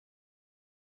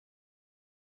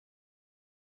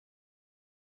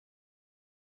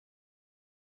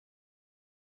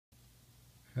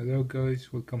Hello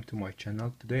guys, welcome to my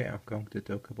channel. Today I'm going to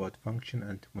talk about function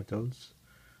and models.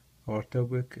 Our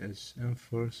topic is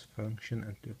inverse function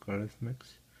and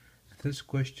logarithmics. In this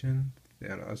question they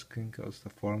are asking us the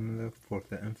formula for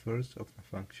the inverse of the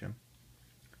function.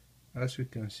 As we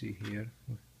can see here,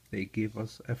 they give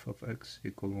us f of x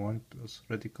equal 1 plus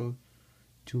radical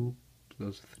 2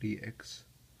 plus 3x.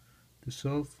 To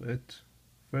solve it,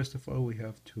 first of all we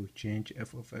have to change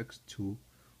f of x to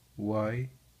y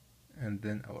and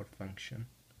then our function.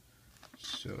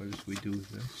 So as we do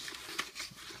this,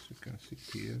 as you can see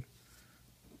here,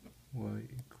 y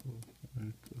equal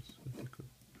 1 plus radical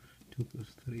 2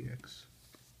 plus 3x,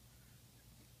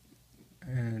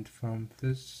 and from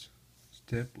this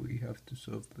step we have to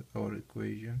solve our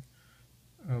equation.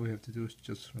 All we have to do is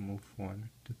just remove 1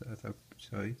 to the other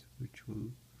side, which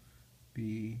will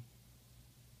be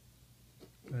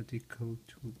radical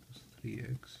 2 plus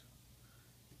 3x,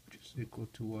 which is equal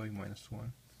to y minus 1.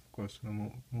 Of course,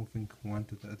 moving 1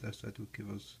 to the other side will give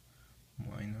us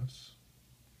minus,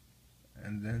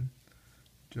 and then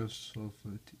just solve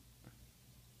it.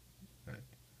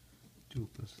 2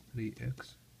 plus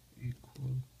 3x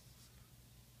equal,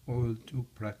 we'll do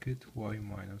bracket y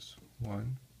minus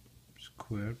 1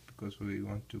 squared because we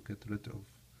want to get rid of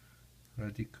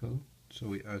radical, so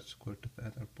we add square to the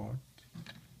other part,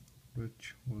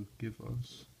 which will give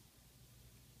us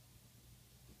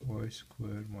y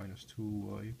squared minus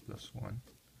 2y plus 1,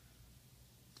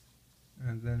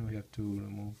 and then we have to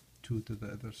remove 2 to the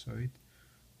other side,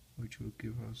 which will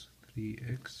give us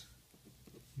 3x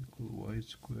equal y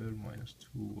squared minus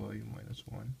 2y minus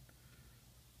 1.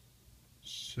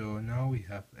 So now we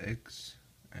have x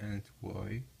and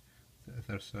y the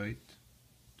other side.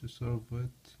 To solve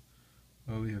it,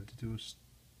 all we have to do is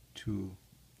to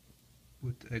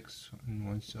put x on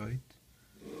one side,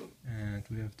 and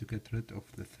we have to get rid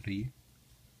of the 3,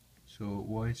 so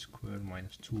y squared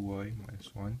minus 2y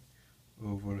minus 1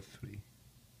 over 3,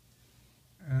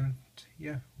 and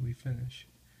yeah, we finish.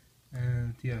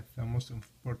 And yeah, the most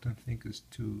important thing is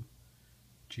to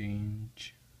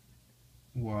change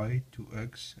y to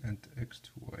x and x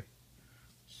to y.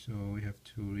 So we have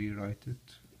to rewrite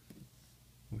it,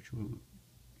 which will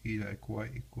be like y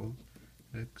equal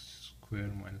x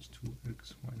squared minus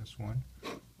 2x minus 1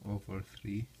 over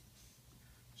 3.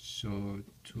 So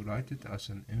to write it as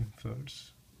an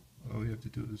inverse, all we have to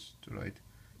do is to write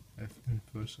f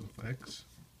inverse of x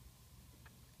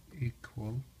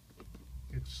equal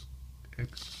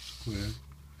x squared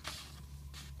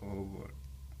over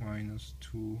minus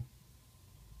 2x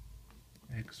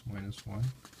minus 1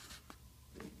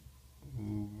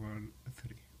 over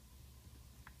 3.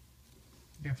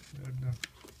 Yeah, we are done.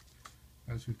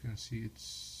 As you can see,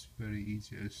 it's very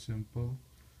easy, it's simple.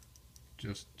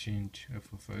 Just change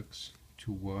f of x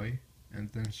to y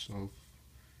and then solve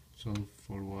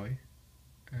for y,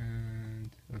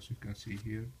 and as you can see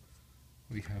here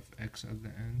we have x at the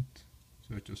end,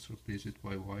 so just replace it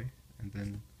by y, and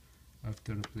then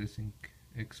after replacing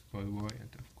x by y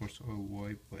and of course all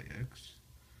y by x,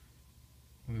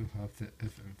 we'll have the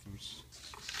f inverse.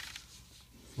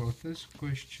 For this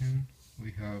question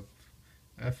we have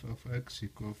f of x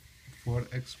equal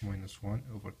 4x minus 1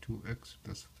 over 2x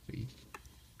plus 3.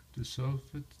 To solve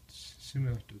it,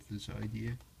 similar to this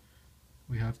idea,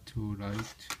 we have to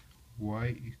write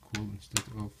y equal, instead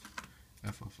of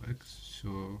f of x,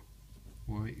 so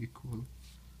y equal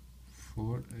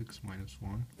 4x minus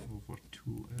 1 over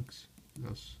 2x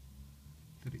plus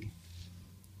 3.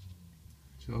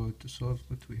 So to solve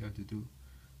it we have to do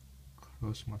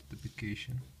cross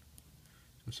multiplication.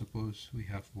 So suppose we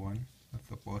have 1 at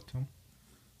the bottom,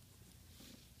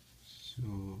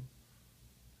 so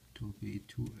it will be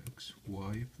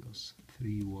 2xy plus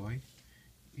 3y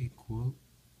equal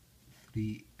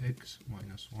 3x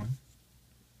minus 1.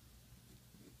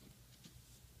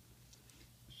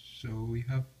 So we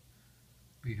have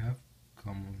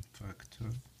common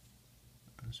factor,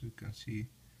 as we can see,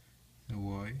 the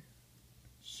y.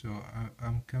 So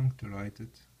I'm going to write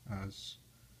it as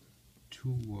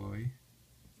 2y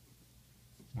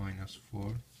minus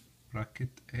 4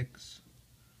 bracket x,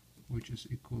 which is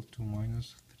equal to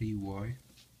minus 3y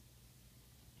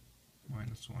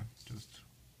minus 1, just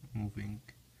moving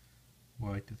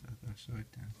y to the other side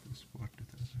and this part to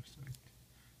the other side.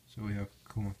 So we have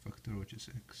common factor, which is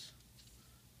x.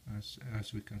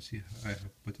 As we can see, I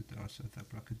have put it outside the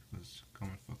bracket because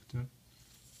common factor.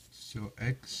 So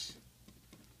x,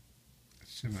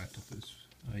 similar to this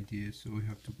idea, so we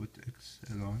have to put x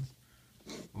alone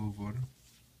over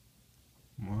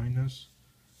minus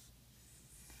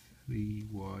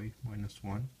 3y minus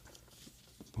 1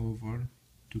 over,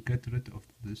 to get rid of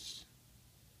this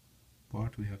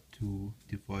part we have to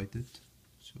divide it,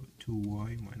 so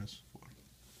 2y minus 4.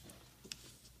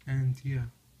 And yeah,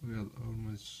 we are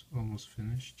almost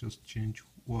finished. Just change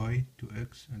y to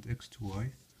x and x to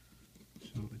y,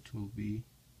 so it will be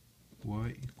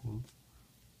y equal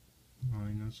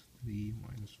minus 3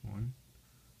 minus 1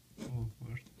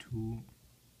 over 2,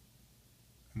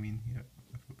 I mean here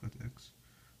I forgot x,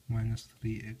 minus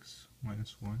 3x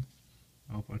minus 1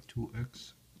 over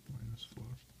 2x minus 4.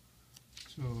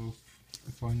 So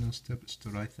the final step is to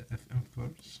write the fn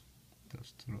first.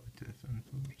 Just write the fn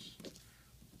first,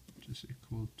 which is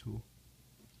equal to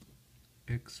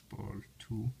x power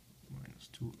 2 minus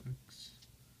 2x.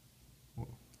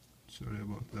 Oh, sorry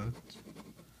about that.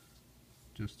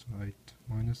 Just write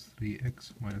minus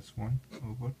 3x minus 1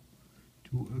 over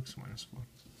 2x minus 4.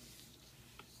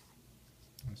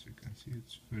 As you can see,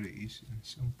 it's very easy and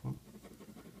simple.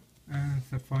 And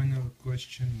the final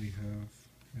question we have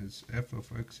is f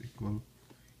of x equal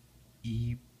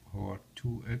e power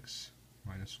 2x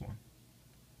minus 1.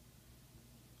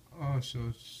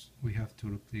 So we have to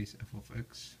replace f of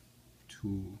x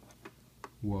to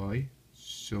y,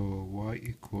 so y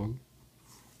equal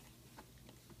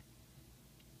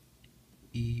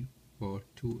e power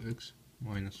 2x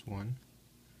minus 1.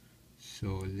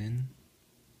 So then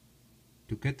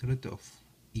to get rid of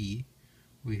e,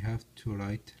 we have to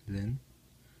write ln,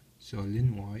 so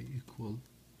ln y equal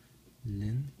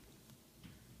ln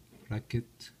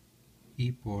bracket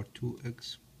e power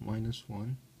 2x minus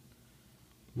 1,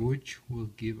 which will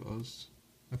give us,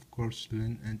 of course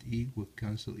ln and e will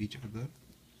cancel each other,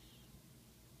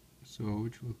 so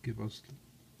which will give us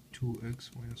 2x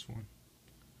minus 1.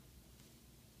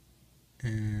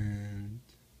 And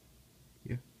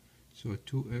yeah, so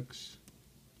 2x,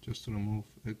 just remove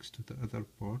x to the other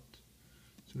part,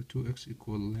 so 2x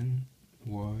equal ln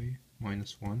y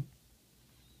minus 1.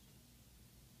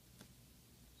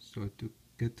 So to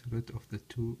get rid of the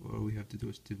 2, all we have to do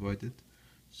is divide it,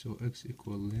 so x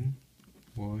equal ln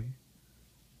y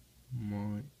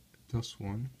plus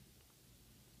 1.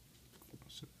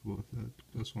 Sorry about that,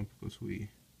 plus 1 because we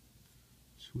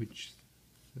switch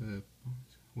the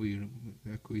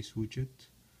we switch it,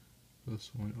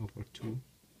 plus 1 over 2.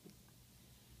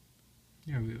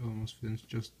 Yeah, we almost finished.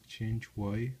 Just change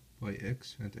y by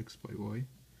x and x by y,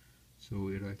 so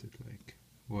we write it like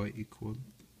y equal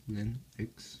ln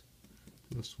x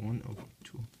plus 1 over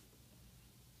 2.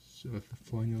 So the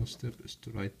final step is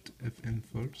to write fn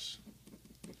first,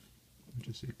 which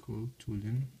is equal to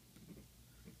ln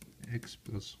x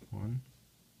plus 1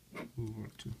 over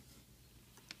 2.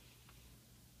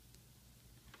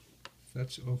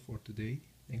 That's all for today.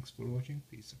 Thanks for watching.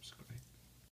 Please subscribe.